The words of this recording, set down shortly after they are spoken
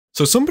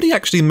So somebody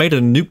actually made a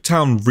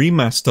Nuketown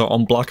remaster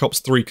on Black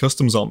Ops 3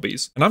 Custom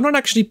Zombies, and I've not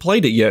actually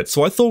played it yet,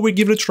 so I thought we'd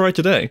give it a try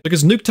today.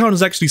 Because Nuketown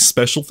is actually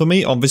special for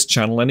me on this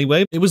channel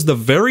anyway. It was the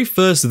very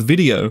first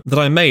video that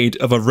I made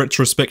of a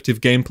retrospective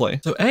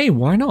gameplay. So hey,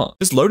 why not?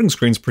 This loading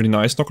screen's pretty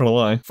nice, not gonna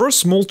lie. For a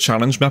small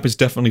challenge map, it's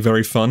definitely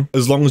very fun,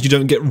 as long as you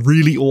don't get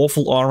really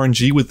awful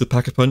RNG with the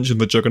Pack-a-Punch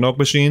and the Juggernog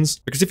machines.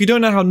 Because if you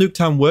don't know how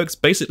Nuketown works,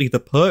 basically the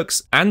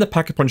perks and the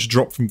Pack-a-Punch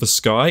drop from the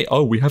sky.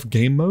 Oh, we have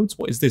game modes?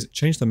 What is this?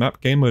 Change the map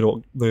game mode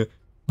or the...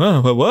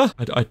 Oh, what?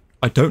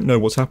 I don't know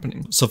what's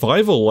happening.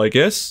 Survival, I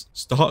guess.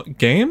 Start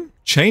game?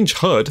 Change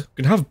HUD.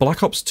 We can have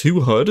Black Ops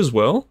 2 HUD as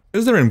well.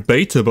 Is there in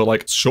beta, but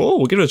like, sure,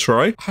 we'll give it a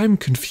try. I'm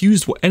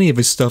confused what any of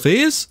this stuff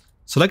is.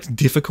 Select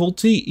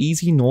difficulty,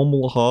 easy,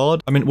 normal,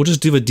 hard. I mean, we'll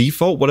just do the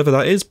default, whatever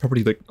that is.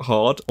 Probably like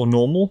hard or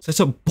normal.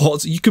 Set up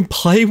bots. You can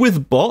play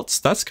with bots?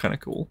 That's kind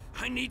of cool.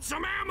 I need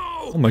some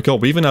ammo! Oh my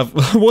god, we even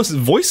have, what's it,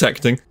 voice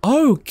acting?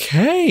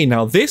 Okay,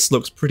 now this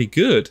looks pretty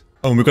good.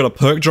 Oh, and we've got a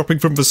perk dropping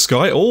from the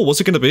sky. Oh,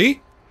 what's it going to be?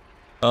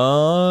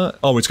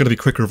 Oh, it's going to be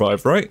quick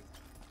revive, right?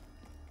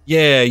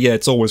 Yeah,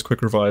 it's always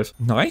quick revive.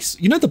 Nice.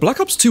 You know, the Black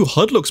Ops 2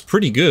 HUD looks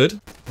pretty good.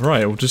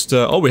 Right, we'll just,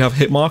 oh, we have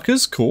hit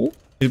markers. Cool.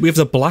 We have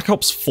the Black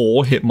Ops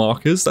 4 hit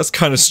markers. That's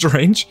kind of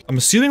strange. I'm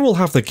assuming we'll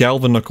have the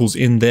Galvan Knuckles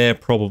in there,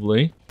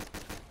 probably.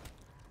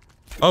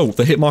 Oh,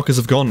 the hit markers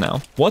have gone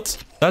now.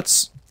 What?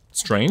 That's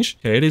strange.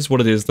 Okay, it is what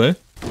it is, though.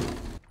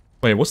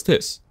 Wait, what's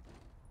this?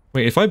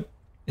 Wait, if I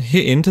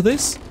hit into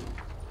this?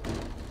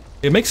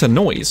 It makes a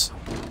noise.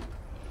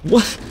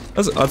 What?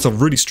 That's a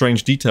really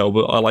strange detail,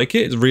 but I like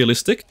it. It's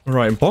realistic.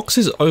 Alright,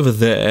 boxes over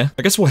there.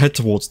 I guess we'll head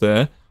towards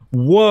there.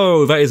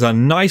 Whoa, that is a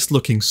nice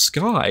looking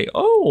sky.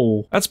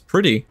 Oh, that's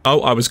pretty. Oh,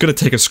 I was going to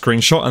take a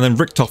screenshot and then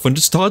Richtofen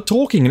just started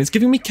talking and it's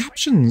giving me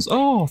captions.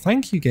 Oh,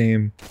 thank you,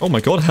 game. Oh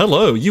my god,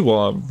 hello, you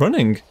are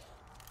running.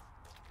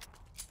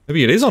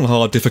 Maybe it is on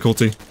hard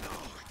difficulty.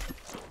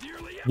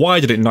 Why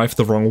did it knife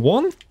the wrong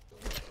one?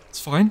 It's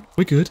fine,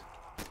 we're good.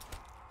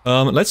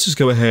 Let's just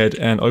go ahead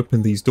and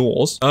open these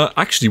doors.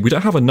 Actually, we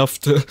don't have enough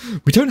to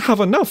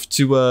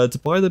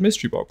buy the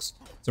mystery box.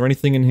 Is there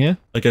anything in here?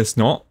 I guess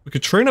not. We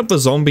could train up the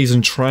zombies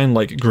and try and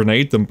like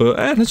grenade them, but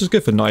let's just go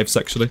for knives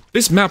actually.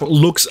 This map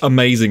looks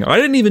amazing. I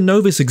didn't even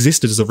know this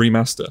existed as a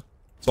remaster.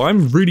 So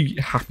I'm really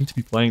happy to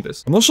be playing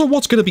this. I'm not sure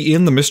what's going to be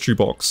in the mystery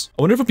box.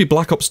 I wonder if it'll be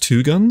Black Ops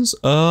 2 guns.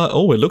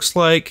 Oh, it looks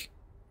like...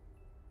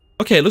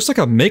 Okay, it looks like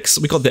a mix.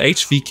 We got the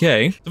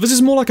HVK. So this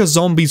is more like a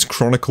Zombies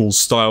Chronicles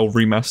style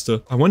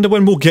remaster. I wonder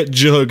when we'll get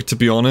Jug, to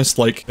be honest.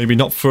 Like, maybe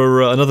not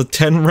for another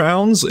 10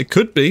 rounds. It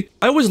could be.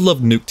 I always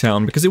loved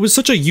Nuketown because it was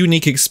such a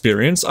unique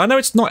experience. I know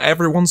it's not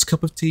everyone's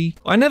cup of tea.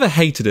 I never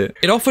hated it.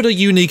 It offered a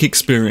unique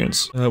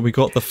experience. We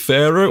got the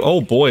Pharaoh. Oh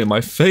boy,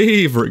 my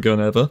favorite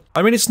gun ever.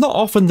 I mean, it's not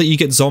often that you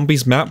get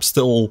zombies maps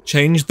that'll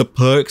change the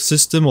perk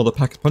system or the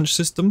pack-a-punch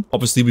system.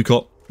 Obviously, we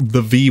got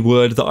the V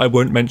word that I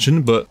won't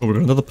mention, but we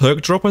got another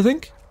perk drop, I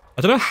think.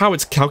 I don't know how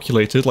it's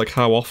calculated, like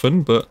how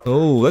often, but...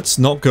 Oh, let's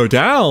not go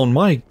down!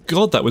 My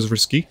god, that was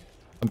risky.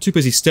 I'm too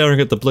busy staring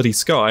at the bloody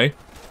sky.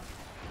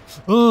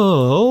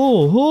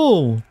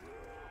 Oh.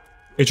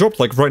 It dropped,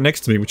 like, right next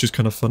to me, which is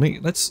kind of funny.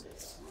 Let's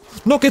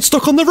not get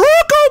stuck on the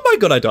rock! Oh my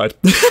god, I died.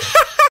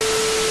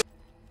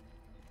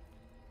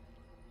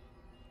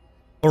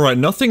 Alright,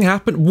 nothing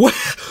happened. What?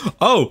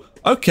 Oh,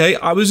 okay,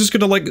 I was just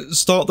gonna, like,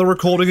 start the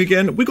recording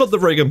again. We got the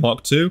Ray Gun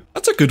Mark II.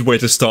 That's a good way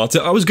to start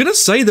it. I was gonna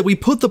say that we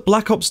put the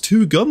Black Ops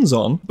 2 guns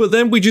on, but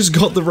then we just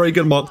got the Ray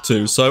Gun Mark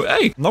II. So,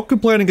 hey, not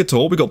complaining at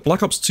all. We got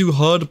Black Ops 2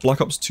 HUD,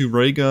 Black Ops 2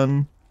 Ray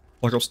Gun,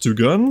 Black Ops 2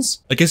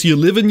 guns. I guess you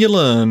live and you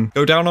learn.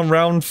 Go down on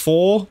round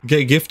 4,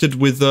 get gifted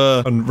with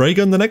a ray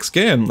gun the next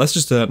game. Let's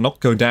just not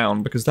go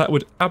down, because that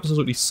would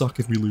absolutely suck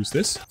if we lose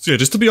this. So yeah,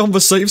 just to be on the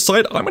safe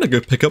side, I'm gonna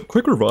go pick up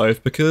Quick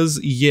Revive, because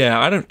yeah,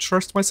 I don't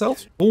trust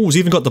myself. Oh, it's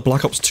even got the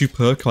Black Ops 2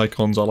 perk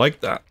icons. I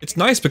like that. It's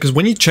nice because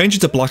when you change it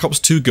to Black Ops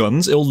 2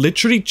 guns, it'll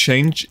literally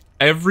change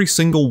every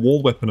single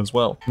wall weapon as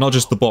well, not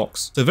just the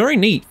box. It's a very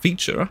neat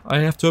feature.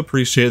 I have to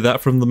appreciate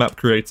that from the map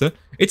creator.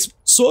 It's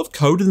sort of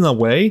coded in a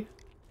way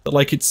but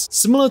like it's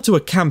similar to a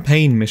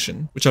campaign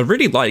mission, which I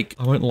really like.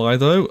 I won't lie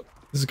though,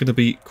 this is going to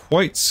be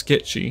quite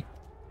sketchy.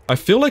 I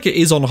feel like it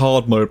is on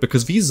hard mode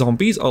because these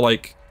zombies are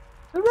like,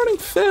 they're running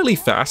fairly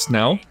fast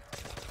now.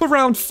 For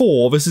round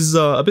 4, this is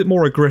a bit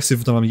more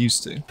aggressive than I'm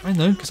used to. I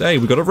know, because hey,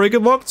 we got a Ray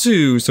Gun Mark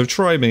II, so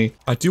try me.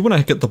 I do want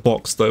to get the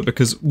box though,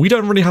 because we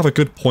don't really have a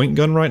good point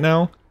gun right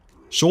now.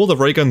 Sure, the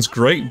ray gun's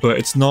great, but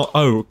it's not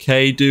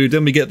okay, dude.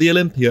 Then we get the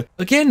Olympia.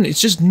 Again,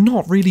 it's just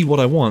not really what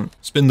I want.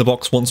 Spin the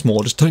box once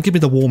more. Just don't give me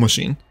the war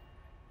machine.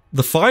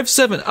 The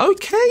 5.7.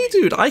 Okay,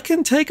 dude. I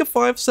can take a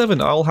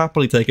 5.7. I'll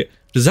happily take it.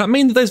 Does that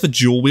mean that there's the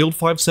dual-wield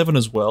 5.7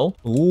 as well?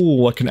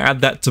 Ooh, I can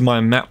add that to my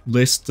map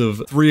list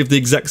of 3 of the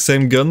exact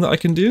same gun that I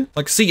can do.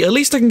 Like, see, at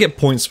least I can get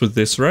points with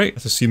this, right?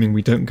 That's assuming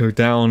we don't go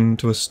down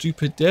to a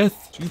stupid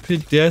death.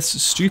 Stupid deaths,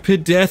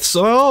 stupid deaths.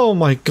 Oh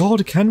my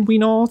god, can we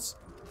not?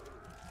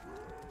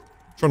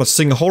 Trying to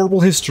sing horrible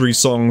history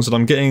songs and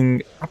I'm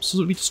getting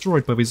absolutely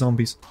destroyed by these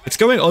zombies. It's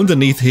going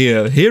underneath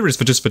here. Here is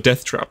for just for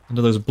death trap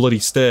under those bloody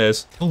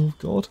stairs. Oh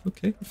god,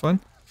 okay, fine.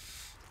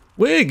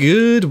 We're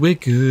good, we're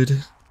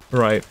good.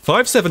 Right,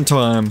 5-7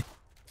 time.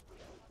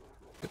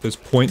 Get those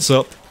points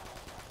up.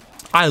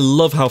 I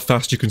love how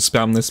fast you can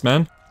spam this,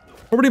 man.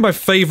 Probably my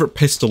favorite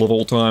pistol of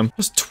all time.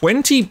 Just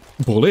 20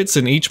 bullets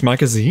in each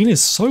magazine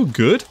is so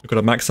good. We've got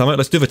a max ammo.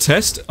 Let's do the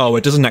test. Oh,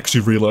 it doesn't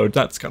actually reload.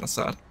 That's kind of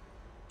sad.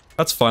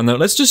 That's fine though.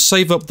 Let's just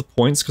save up the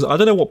points because I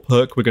don't know what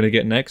perk we're going to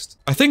get next.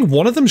 I think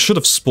one of them should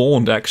have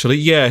spawned actually.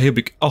 Yeah, here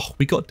we go. Oh,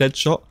 we got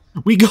Deadshot.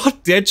 We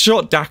got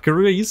Deadshot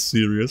Daiquiri. Are you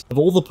serious? Of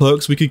all the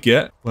perks we could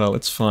get, well,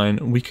 it's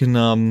fine. We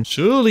can,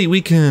 surely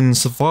we can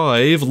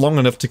survive long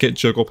enough to get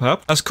Jug or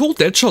Pap. That's cool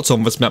Deadshots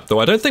on this map though.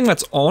 I don't think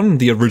that's on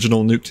the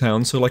original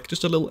Nuketown, so like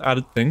just a little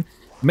added thing.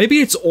 Maybe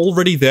it's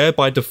already there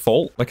by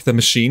default, like the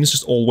machine's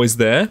just always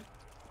there.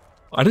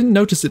 I didn't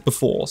notice it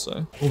before,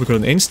 so. Oh, we got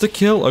an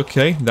insta-kill.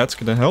 Okay, that's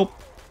gonna help.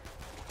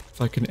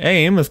 If I can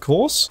aim, of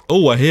course.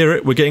 Oh, I hear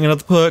it. We're getting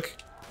another perk.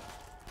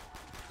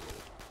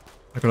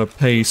 I gotta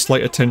pay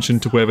slight attention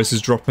to where this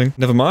is dropping.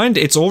 Never mind,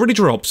 it's already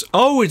dropped.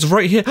 Oh, it's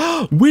right here.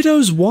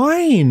 Widow's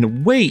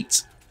Wine!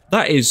 Wait,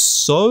 that is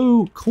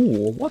so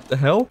cool. What the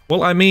hell?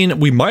 Well, I mean,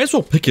 we might as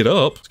well pick it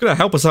up. It's gonna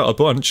help us out a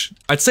bunch.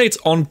 I'd say it's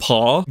on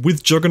par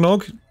with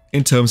Juggernog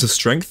in terms of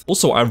strength.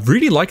 Also, I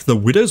really like the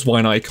Widow's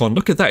Wine icon.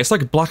 Look at that, it's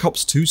like Black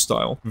Ops 2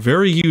 style.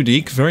 Very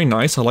unique, very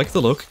nice, I like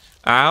the look.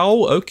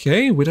 Ow,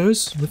 okay,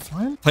 Widows, we're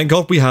fine. Thank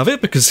God we have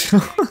it, because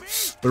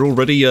we're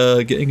already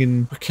getting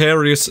in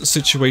precarious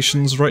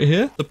situations right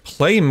here. The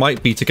play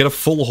might be to get a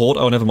full horde.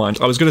 Oh, never mind.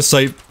 I was gonna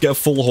say, get a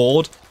full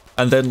horde,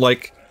 and then,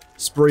 like,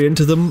 spray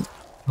into them.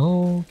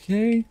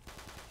 Okay.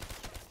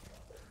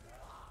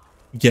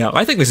 Yeah,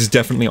 I think this is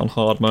definitely on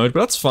hard mode,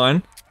 but that's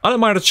fine. I don't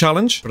mind a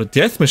challenge. But a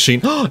death machine.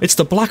 Oh, it's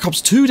the Black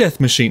Ops 2 death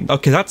machine.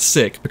 Okay, that's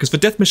sick, because the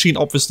death machine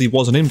obviously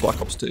wasn't in Black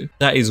Ops 2.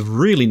 That is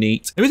really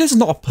neat. Maybe this is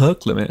not a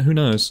perk limit, who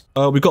knows?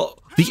 We got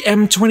the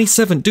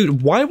M27.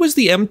 Dude, why was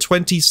the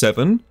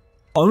M27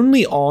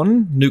 only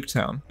on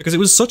Nuketown? Because it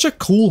was such a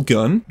cool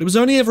gun. It was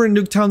only ever in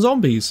Nuketown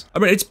Zombies. I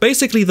mean, it's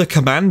basically the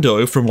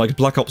Commando from like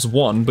Black Ops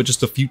 1, but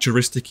just a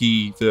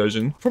futuristic-y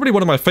version. Probably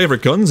one of my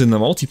favorite guns in the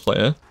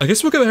multiplayer. I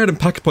guess we'll go ahead and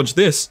pack-a-punch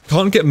this.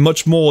 Can't get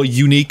much more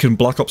unique in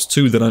Black Ops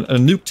 2 than a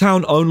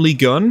Nuketown-only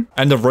gun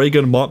and a ray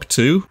gun Mark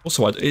II.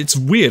 Also, it's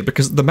weird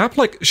because the map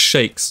like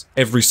shakes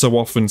every so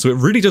often, so it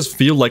really does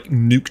feel like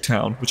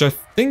Nuketown, which I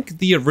think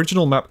the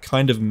original map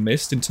kind of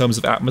missed in terms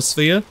of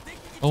atmosphere.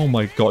 Oh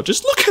my god,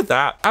 just look at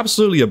that!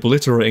 Absolutely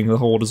obliterating the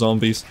horde of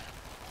zombies.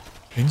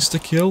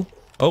 Insta-kill?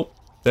 Oh,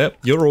 there,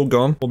 you're all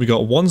gone. Well, we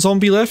got one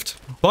zombie left.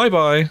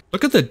 Bye-bye.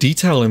 Look at the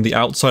detail in the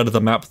outside of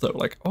the map though,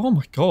 like, oh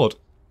my god.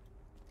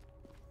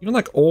 Even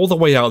like all the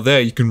way out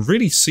there, you can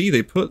really see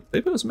they put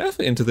some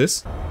effort into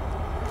this.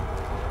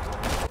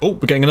 Oh,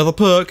 we're getting another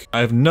perk.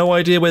 I have no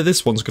idea where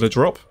this one's gonna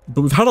drop,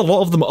 but we've had a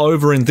lot of them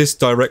over in this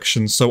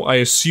direction, so I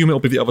assume it'll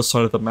be the other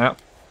side of the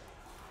map.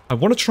 I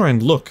want to try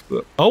and look,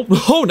 but...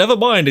 Oh, never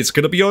mind, it's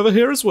gonna be over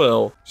here as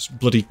well. Just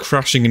bloody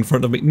crashing in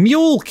front of me.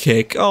 Mule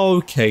Kick?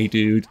 Okay,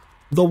 dude.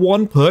 The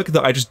one perk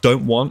that I just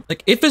don't want.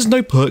 Like, if there's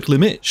no perk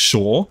limit,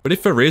 sure. But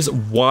if there is,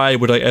 why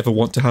would I ever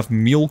want to have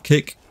Mule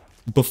Kick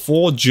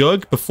before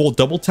Jug, before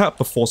Double Tap,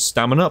 before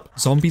Stamina Up?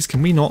 Zombies,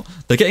 can we not?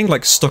 They're getting,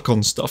 like, stuck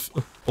on stuff.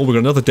 Oh, we got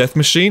another death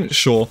machine?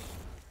 Sure.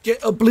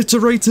 Get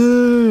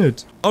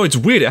obliterated! Oh, it's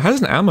weird. It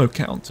has an ammo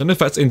count. I don't know if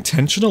that's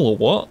intentional or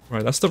what.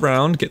 Right, that's the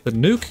round. Get the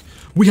nuke.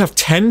 We have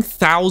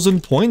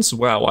 10,000 points.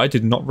 Wow, I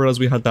did not realize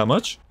we had that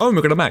much. Oh, and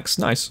we're gonna max.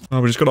 Nice. Oh,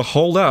 we just gotta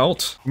hold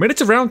out. We made it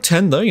to round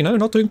 10 though, you know,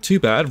 not doing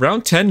too bad.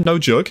 Round 10, no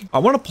Jug. I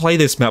want to play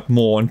this map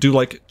more and do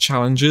like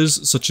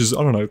challenges such as,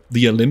 I don't know,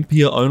 the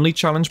Olympia only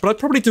challenge, but I'd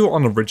probably do it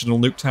on original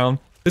Nuketown.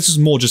 This is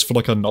more just for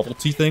like a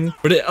novelty thing,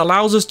 but it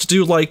allows us to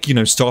do like, you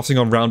know, starting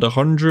on round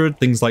 100,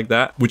 things like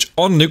that, which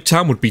on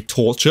Nuketown would be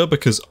torture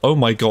because, oh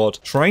my god,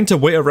 trying to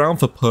wait around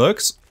for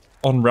perks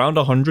on round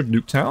 100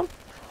 Nuketown?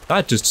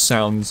 That just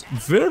sounds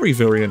very,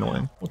 very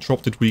annoying. What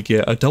drop did we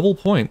get? A double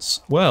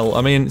points. Well,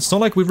 I mean, it's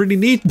not like we really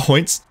need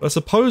points. I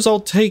suppose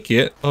I'll take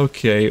it.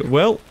 Okay,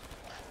 well,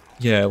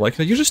 yeah, like,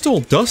 you're just all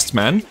dust,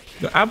 man.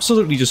 You're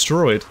absolutely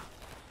destroyed.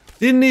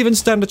 Didn't even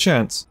stand a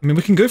chance. I mean,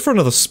 we can go for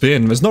another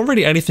spin. There's not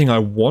really anything I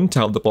want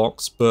out of the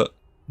box, but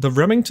the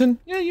Remington?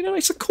 Yeah, you know,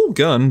 it's a cool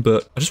gun,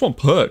 but I just want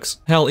perks.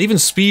 Hell, even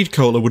Speed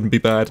Cola wouldn't be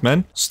bad,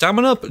 man.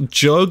 Stamina Up,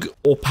 Jug,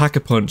 or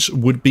Pack-a-Punch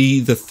would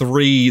be the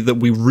three that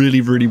we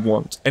really, really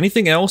want.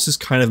 Anything else is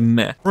kind of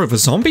meh. Bro, the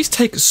zombies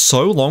take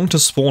so long to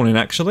spawn in,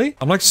 actually.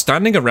 I'm like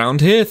standing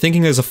around here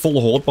thinking there's a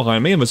full horde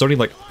behind me and there's only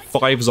like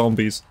 5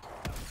 zombies.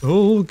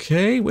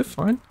 Okay, we're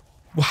fine.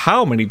 Well,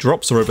 how many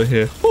drops are over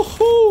here? Woohoo!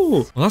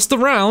 Well, that's the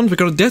round. We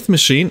got a death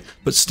machine,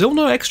 but still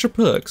no extra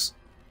perks.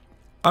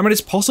 I mean,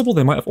 it's possible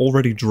they might have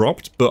already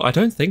dropped, but I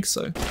don't think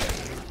so.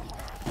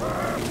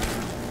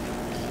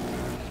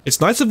 It's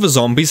nice if the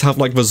zombies have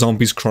like the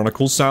Zombies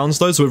Chronicles sounds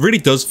though, so it really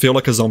does feel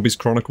like a Zombies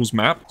Chronicles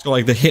map. It's got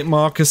like the hit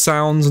marker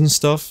sounds and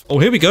stuff. Oh,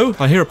 here we go.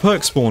 I hear a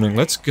perk spawning.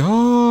 Let's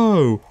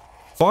go.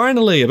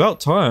 Finally,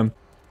 about time.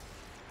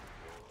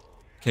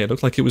 Okay, it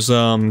looked like it was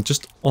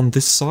just on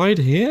this side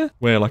here.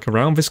 Where, like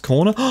around this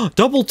corner?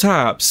 Double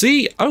tap!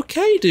 See?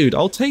 Okay, dude,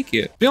 I'll take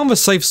it. Be on the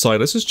safe side.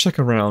 Let's just check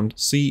around.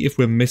 See if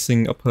we're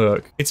missing a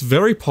perk. It's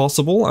very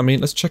possible. I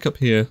mean, let's check up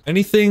here.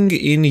 Anything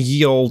in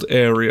ye old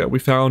area? We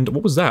found,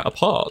 what was that? A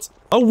part.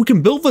 Oh, we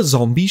can build the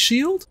zombie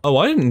shield? Oh,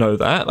 I didn't know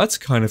that. That's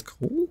kind of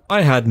cool.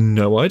 I had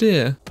no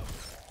idea.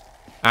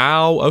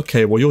 Ow,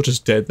 okay, well you're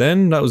just dead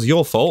then. That was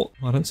your fault.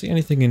 I don't see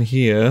anything in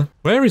here.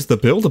 Where is the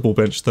buildable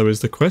bench though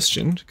is the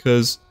question,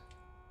 because...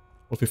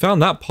 well, if we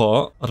found that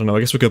part, I don't know, I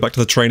guess we'll go back to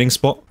the training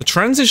spot. The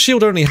transit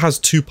shield only has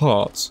 2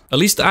 parts. At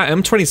least that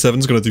M27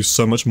 is going to do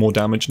so much more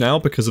damage now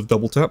because of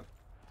double tap.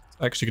 It's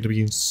actually going to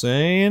be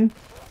insane.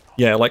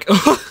 Yeah, like,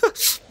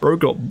 bro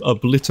got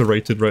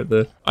obliterated right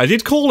there. I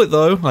did call it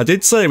though. I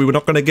did say we were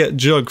not going to get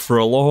Jug for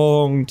a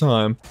long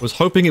time. I was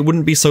hoping it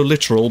wouldn't be so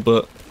literal,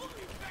 but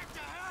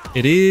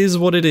it is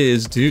what it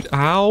is, dude.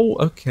 Ow,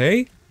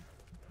 okay.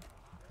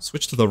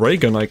 Switch to the ray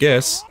gun, I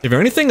guess. If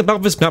anything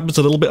about this map that's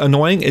a little bit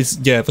annoying is,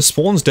 yeah, the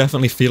spawns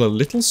definitely feel a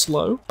little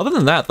slow. Other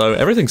than that, though,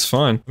 everything's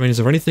fine. I mean, is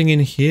there anything in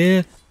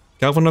here?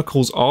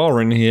 Galvanuckles are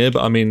in here,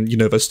 but I mean, you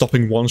know, they're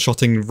stopping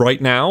one-shotting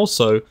right now,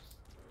 so...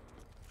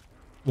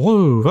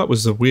 whoa, that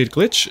was a weird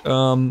glitch.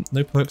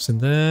 No perks in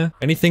there.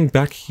 Anything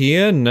back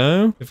here?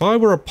 No. If I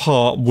were a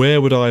part,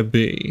 where would I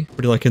be?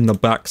 Pretty like in the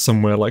back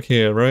somewhere, like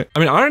here, right? I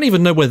mean, I don't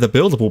even know where the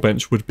buildable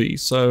bench would be,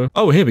 so...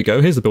 oh, here we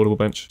go. Here's the buildable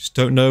bench. Just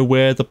don't know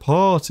where the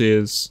part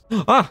is.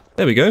 Ah,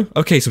 there we go.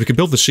 Okay, so we can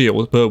build the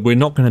shield, but we're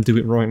not going to do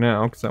it right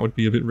now, because that would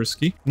be a bit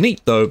risky.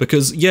 Neat, though,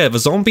 because, yeah, the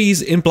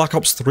zombies in Black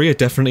Ops 3 are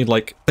definitely,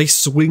 like, they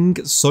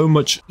swing so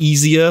much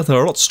easier.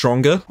 They're a lot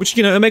stronger, which,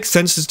 you know, it makes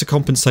sense just to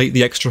compensate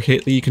the extra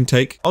hit that you can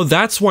take. Oh,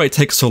 that's why it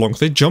takes so long.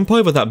 They jump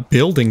over that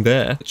building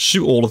there.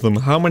 Shoot all of them.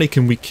 How many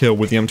can we kill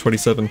with the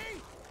M27?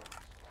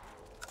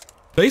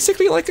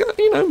 Basically, like,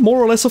 you know,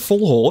 more or less a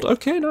full horde.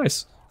 Okay,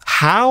 nice.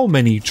 How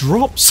many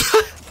drops?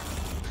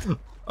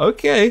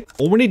 Okay.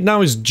 All we need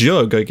now is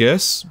Jug, I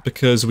guess,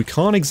 because we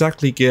can't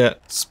exactly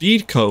get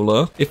Speed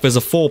Cola if there's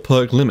a 4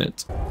 perk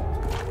limit.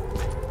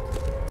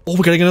 Oh,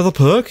 we're getting another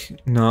perk?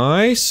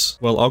 Nice.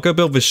 Well, I'll go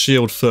build this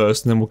shield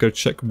first, and then we'll go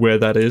check where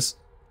that is.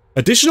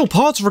 Additional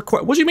parts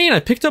required. What do you mean? I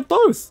picked up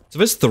both. So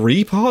there's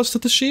 3 parts to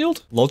the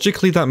shield?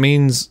 Logically, that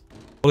means...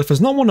 well, if there's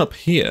not one up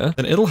here,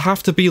 then it'll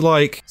have to be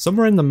like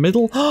somewhere in the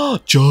middle.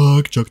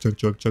 Jug.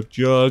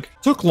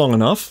 Took long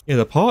enough. Yeah,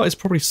 the part is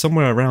probably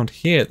somewhere around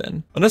here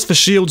then. Unless the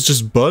shield's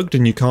just bugged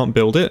and you can't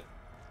build it.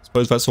 I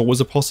suppose that's always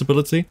a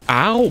possibility.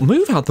 Ow,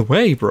 move out the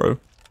way, bro.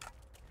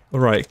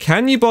 Alright,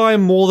 can you buy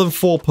more than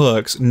 4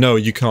 perks? No,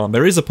 you can't.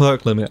 There is a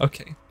perk limit.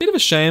 Okay, bit of a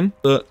shame,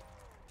 but...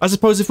 I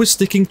suppose if we're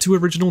sticking to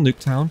original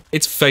Nuketown,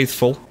 it's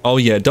faithful. Oh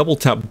yeah, double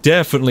tap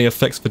definitely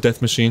affects the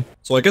death machine.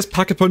 So I guess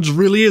Pack-a-Punch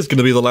really is going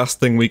to be the last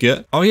thing we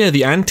get. Oh yeah,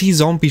 the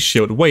anti-zombie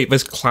shield. Wait,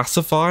 there's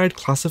classified?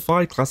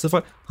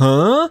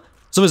 Huh?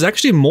 So there's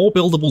actually more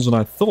buildables than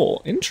I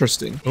thought.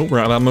 Interesting. Oh, we're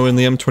out of ammo in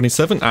the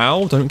M27.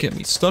 Ow, don't get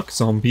me stuck,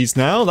 zombies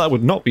now. That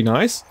would not be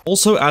nice.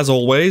 Also, as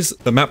always,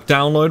 the map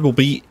download will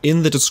be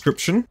in the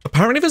description.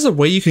 Apparently there's a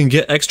way you can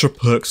get extra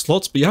perk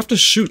slots, but you have to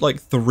shoot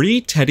like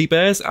 3 teddy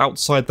bears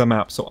outside the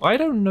map. So I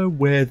don't know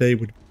where they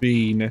would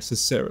be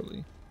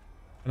necessarily.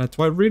 And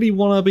do I really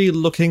want to be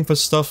looking for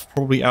stuff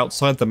probably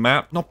outside the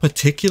map? Not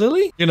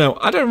particularly. You know,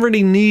 I don't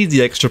really need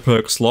the extra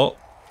perk slot.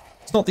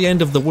 It's not the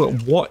end of the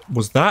world. What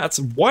was that?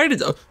 Why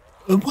did...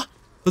 what?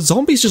 The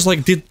zombies just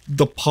like did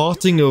the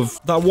parting of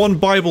that one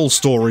Bible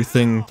story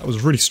thing. That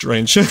was really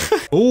strange.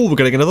 Oh, we're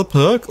getting another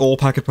perk or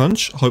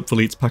Pack-a-Punch.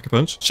 Hopefully it's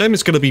Pack-a-Punch. Shame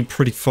it's going to be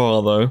pretty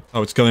far though.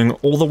 Oh, it's going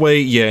all the way,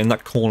 yeah, in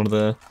that corner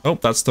there. Oh,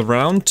 that's the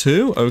round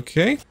 2.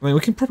 Okay. I mean,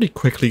 we can probably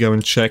quickly go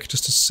and check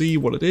just to see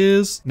what it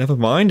is. Never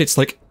mind. It's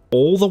like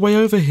all the way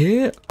over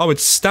here. Oh,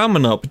 it's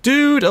stamina up.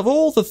 Dude, of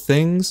all the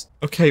things.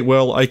 Okay,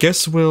 well, I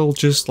guess we'll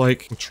just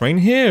like train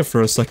here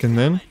for a second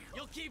then.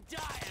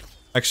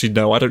 Actually,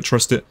 no, I don't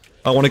trust it.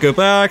 I want to go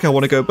back. I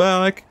want to go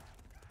back.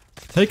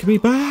 Take me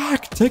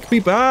back. Take me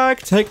back.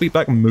 Take me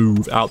back.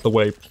 Move out the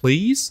way,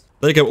 please.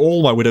 There go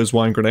all my Widow's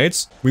Wine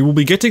grenades. We will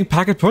be getting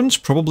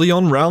Pack-a-Punch probably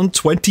on round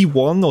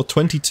 21 or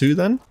 22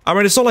 then. I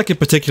mean, it's not like it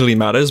particularly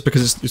matters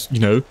because it's you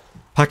know,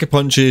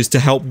 Pack-a-Punch is to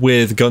help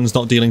with guns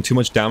not dealing too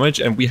much damage,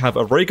 and we have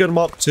a Ray Gun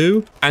Mark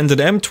II and an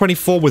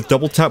M24 with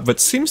double tap that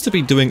seems to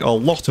be doing a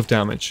lot of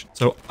damage.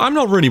 So I'm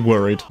not really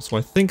worried. So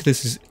I think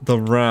this is the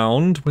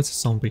round. Where's the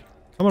zombie?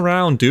 Come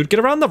around, dude. Get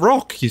around the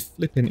rock, you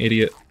flipping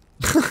idiot.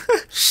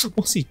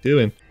 What's he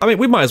doing? I mean,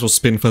 we might as well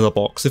spin for the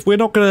box. If we're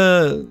not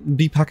gonna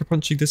be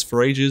Pack-a-Punching this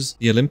for ages.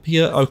 The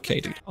Olympia? Okay,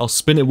 dude. I'll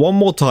spin it one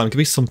more time. Give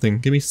me something.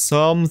 Give me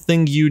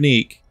something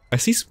unique. I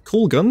see some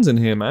cool guns in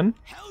here, man.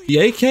 The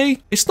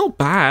AK? It's not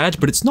bad,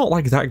 but it's not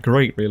like that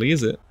great, really,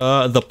 is it?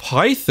 The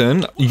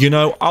Python? You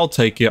know, I'll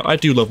take it. I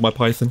do love my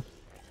Python.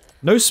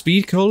 No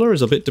speed cola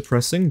is a bit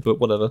depressing, but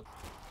whatever.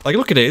 Like,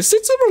 look at it. It's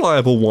a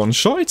reliable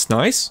one-shot. It's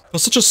nice. For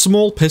such a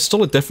small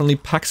pistol, it definitely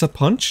packs a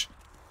punch.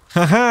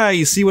 Haha,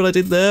 you see what I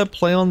did there?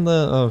 Play on the...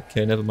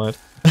 okay, never mind.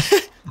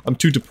 I'm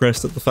too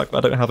depressed at the fact that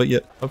I don't have it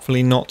yet.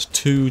 Hopefully not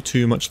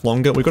too much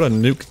longer. We've got a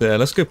nuke there.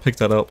 Let's go pick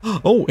that up.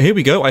 Oh, here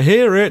we go. I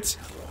hear it.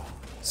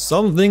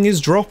 Something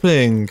is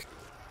dropping.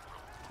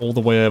 All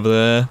the way over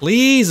there.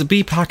 Please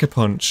be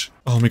Pack-a-Punch.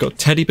 Oh, we got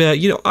Teddy Bear.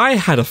 You know, I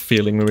had a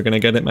feeling we were going to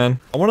get it, man.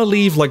 I want to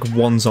leave like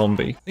one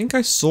zombie. I think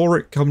I saw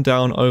it come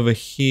down over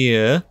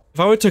here. If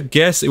I were to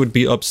guess, it would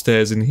be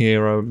upstairs in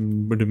here, I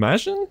would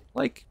imagine.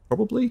 Like,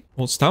 probably.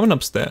 Well, stamina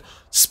upstairs.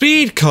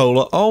 Speed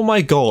Cola. Oh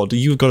my god,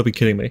 you've got to be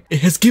kidding me.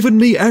 It has given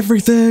me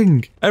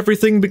everything.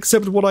 Everything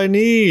except what I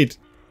need.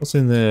 What's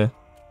in there?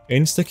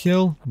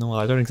 Insta-kill? No,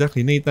 I don't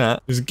exactly need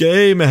that. This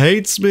game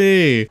hates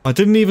me. I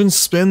didn't even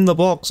spin the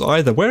box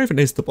either. Where even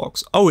is the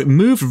box? Oh, it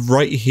moved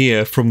right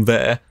here from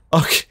there.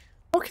 Okay.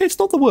 Okay, it's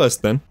not the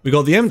worst then. We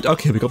got the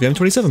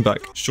M27 back.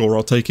 Sure,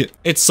 I'll take it.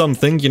 It's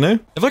something, you know?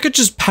 If I could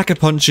just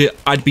Pack-a-Punch it,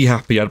 I'd be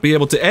happy. I'd be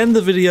able to end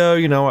the video,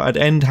 you know, I'd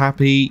end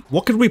happy.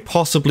 What could we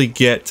possibly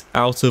get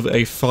out of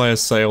a fire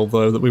sale,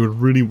 though, that we would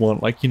really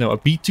want? Like, you know, a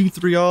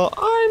B23R?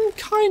 I'm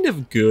kind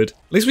of good.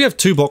 At least we have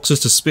 2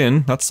 boxes to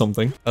spin. That's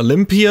something.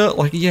 Olympia?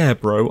 Like, yeah,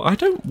 bro. I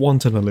don't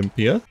want an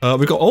Olympia.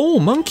 We got, oh,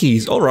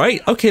 monkeys. All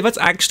right. Okay, that's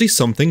actually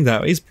something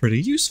that is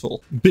pretty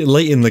useful. Bit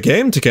late in the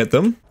game to get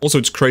them. Also,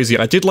 it's crazy.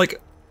 I did, like,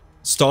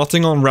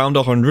 starting on round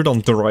 100 on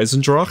the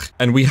Reisendrach,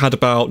 and we had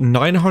about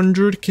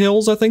 900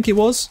 kills, I think it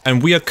was.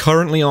 And we are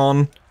currently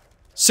on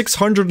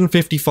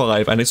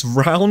 655, and it's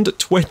round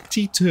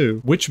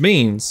 22, which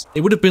means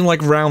it would have been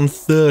like round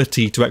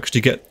 30 to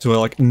actually get to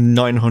like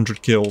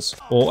 900 kills.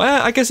 Or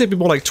I guess it'd be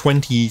more like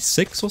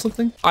 26 or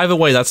something. Either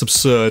way, that's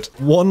absurd.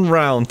 One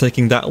round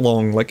taking that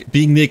long, like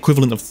being the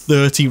equivalent of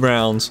 30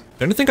 rounds.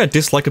 The only thing I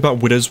dislike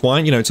about Widow's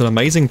Wine, you know, it's an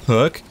amazing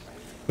perk.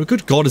 But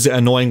good god, is it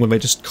annoying when they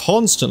just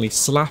constantly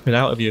slap it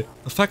out of you.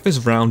 The fact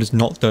this round is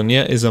not done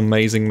yet is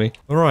amazing me.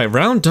 Alright,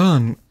 round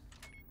done.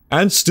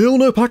 And still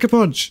no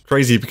Pack-a-Punch.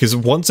 Crazy, because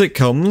once it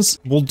comes,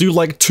 we'll do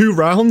like 2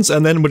 rounds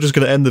and then we're just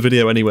gonna end the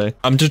video anyway.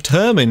 I'm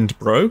determined,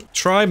 bro.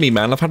 Try me,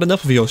 man. I've had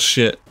enough of your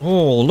shit.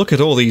 Oh, look at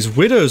all these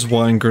Widow's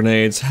Wine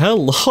grenades.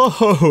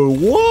 Hello,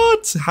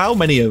 what? How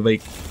many are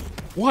they?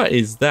 What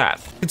is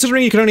that?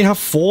 Considering you can only have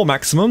 4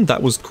 maximum,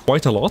 that was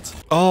quite a lot.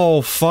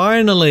 Oh,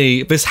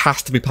 finally! This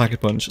has to be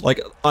Pack-a-Punch. Like,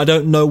 I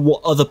don't know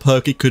what other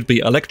perk it could be.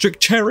 Electric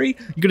Cherry?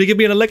 You gonna give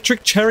me an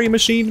Electric Cherry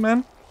machine, man?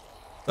 Is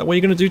that what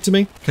you're gonna do to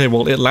me? Okay,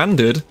 well, it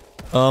landed.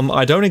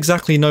 I don't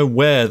exactly know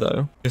where,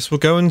 though. Guess we'll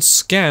go and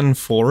scan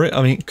for it.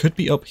 I mean, it could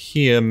be up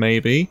here,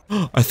 maybe.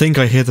 I think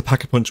I hear the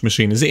Pack-a-Punch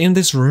machine. Is it in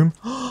this room?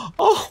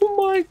 Oh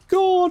my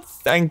god!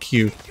 Thank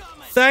you.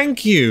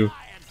 Thank you!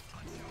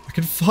 I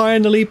can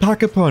finally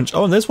Pack-a-Punch.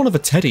 Oh, and there's one of the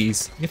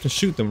teddies. You have to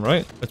shoot them,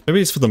 right? Maybe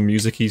it's for the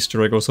music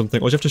Easter egg or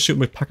something. Or do you have to shoot them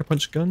with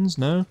Pack-a-Punch guns?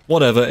 No?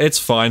 Whatever, it's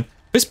fine.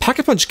 This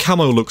Pack-a-Punch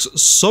camo looks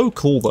so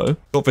cool, though.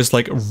 Got this,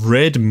 like,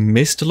 red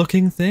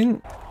mist-looking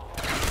thing.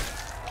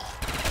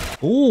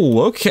 Ooh,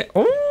 okay.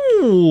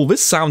 Ooh,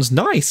 this sounds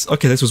nice.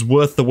 Okay, this was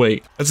worth the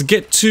wait. Let's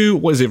get to,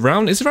 what is it,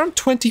 is it round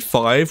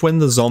 25 when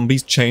the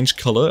zombies change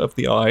color of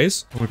the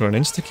eyes? Oh, we got an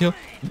insta-kill.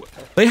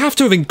 They have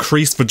to have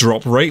increased the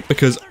drop rate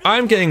because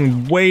I'm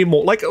getting way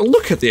more, like,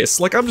 look at this.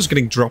 Like, I'm just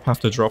getting drop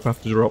after drop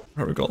after drop.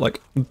 Right, we've got,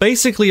 like,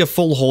 basically a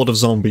full horde of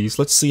zombies.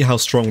 Let's see how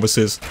strong this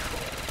is.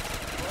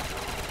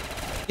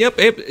 Yep,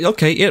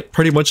 it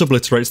pretty much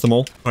obliterates them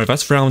all. Alright,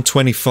 that's round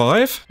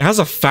 25. It has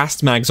a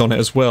fast mags on it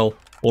as well.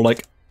 Or,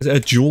 like, is it a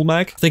dual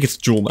mag? I think it's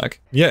dual mag.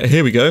 Yeah,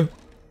 here we go.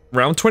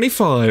 Round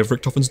 25.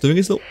 Richtofen's doing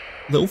his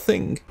little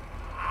thing.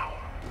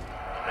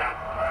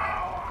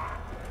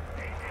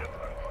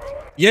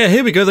 Yeah,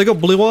 here we go. They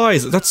got blue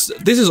eyes. This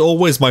is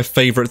always my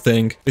favorite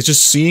thing. It's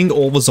just seeing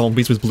all the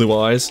zombies with blue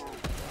eyes.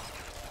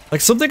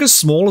 Like something as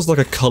small as like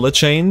a color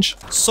change.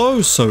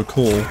 So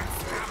cool.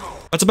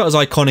 That's about as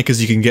iconic as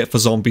you can get for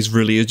zombies,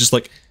 really. It's just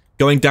like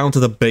going down to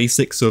the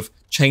basics of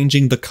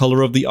changing the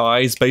color of the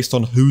eyes based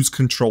on who's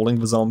controlling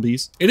the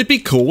zombies. It'd be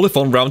cool if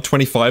on round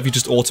 25 you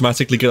just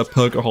automatically get a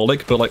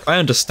Perkaholic, but like I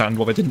understand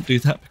why they didn't do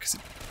that because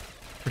it's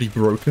pretty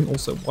broken.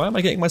 Also, why am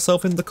I getting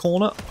myself in the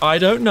corner? I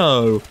don't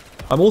know.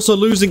 I'm also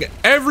losing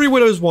every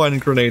Widow's Wine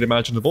grenade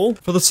imaginable.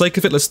 For the sake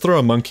of it, let's throw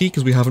a monkey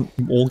because we haven't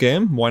all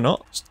game. Why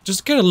not?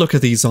 Just get a look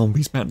at these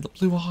zombies, man. The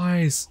blue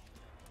eyes.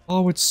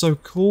 Oh, it's so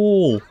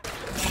cool.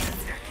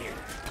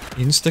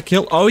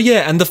 Insta-kill? Oh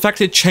yeah, and the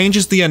fact it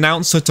changes the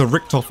announcer to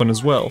Richtofen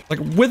as well. Like,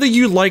 whether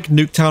you like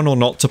Nuketown or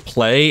not to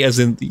play, as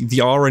in the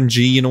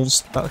RNG and all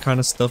that kind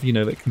of stuff, you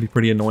know, that can be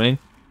pretty annoying.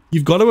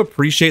 You've got to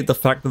appreciate the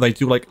fact that they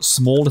do, like,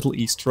 small little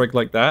Easter egg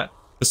like that.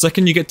 The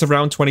second you get to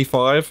round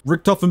 25,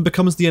 Richtofen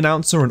becomes the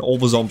announcer and all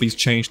the zombies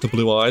change to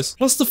blue eyes.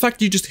 Plus the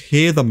fact you just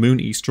hear the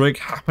moon Easter egg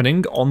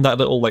happening on that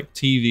little like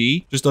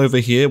TV just over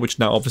here, which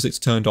now obviously it's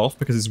turned off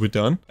because we're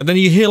done. And then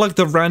you hear like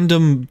the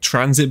random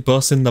transit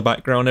bus in the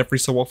background every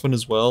so often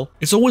as well.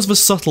 It's always the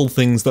subtle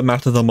things that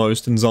matter the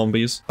most in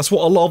zombies. That's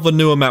what a lot of the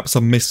newer maps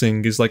are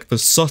missing, is like the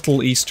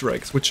subtle Easter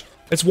eggs, which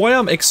it's why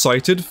I'm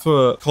excited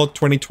for CoD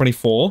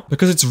 2024,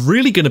 because it's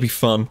really going to be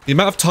fun. The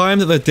amount of time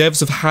that the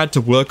devs have had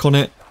to work on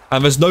it,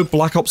 And there's no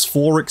Black Ops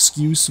 4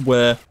 excuse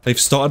where they've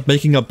started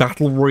making a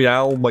battle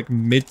royale like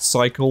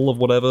mid-cycle of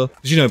whatever.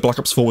 Because you know Black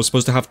Ops 4 was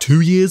supposed to have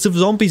 2 years of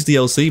zombies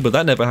DLC, but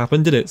that never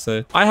happened, did it?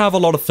 So I have a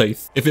lot of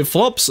faith. If it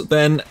flops,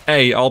 then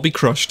A, I'll be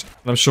crushed.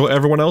 And I'm sure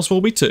everyone else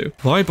will be too.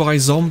 Bye-bye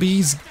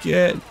zombies.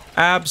 Get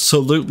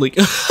absolutely...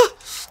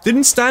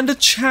 Didn't stand a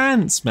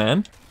chance,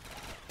 man.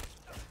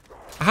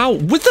 Ow,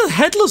 with the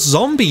headless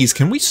zombies,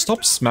 can we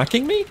stop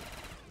smacking me?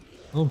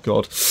 Oh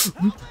god.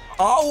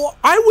 Oh,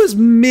 I was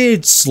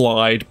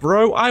mid-slide,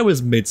 bro. I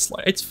was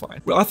mid-slide. It's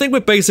fine. Well, I think we're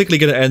basically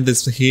going to end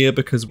this here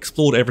because we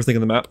explored everything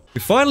in the map.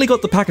 We finally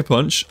got the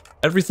Pack-a-Punch.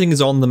 Everything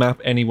is on the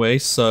map anyway,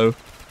 so...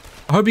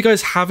 I hope you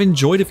guys have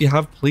enjoyed. If you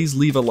have, please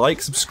leave a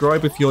like,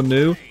 subscribe if you're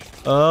new.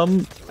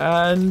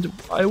 And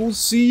I will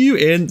see you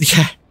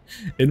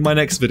in my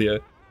next video.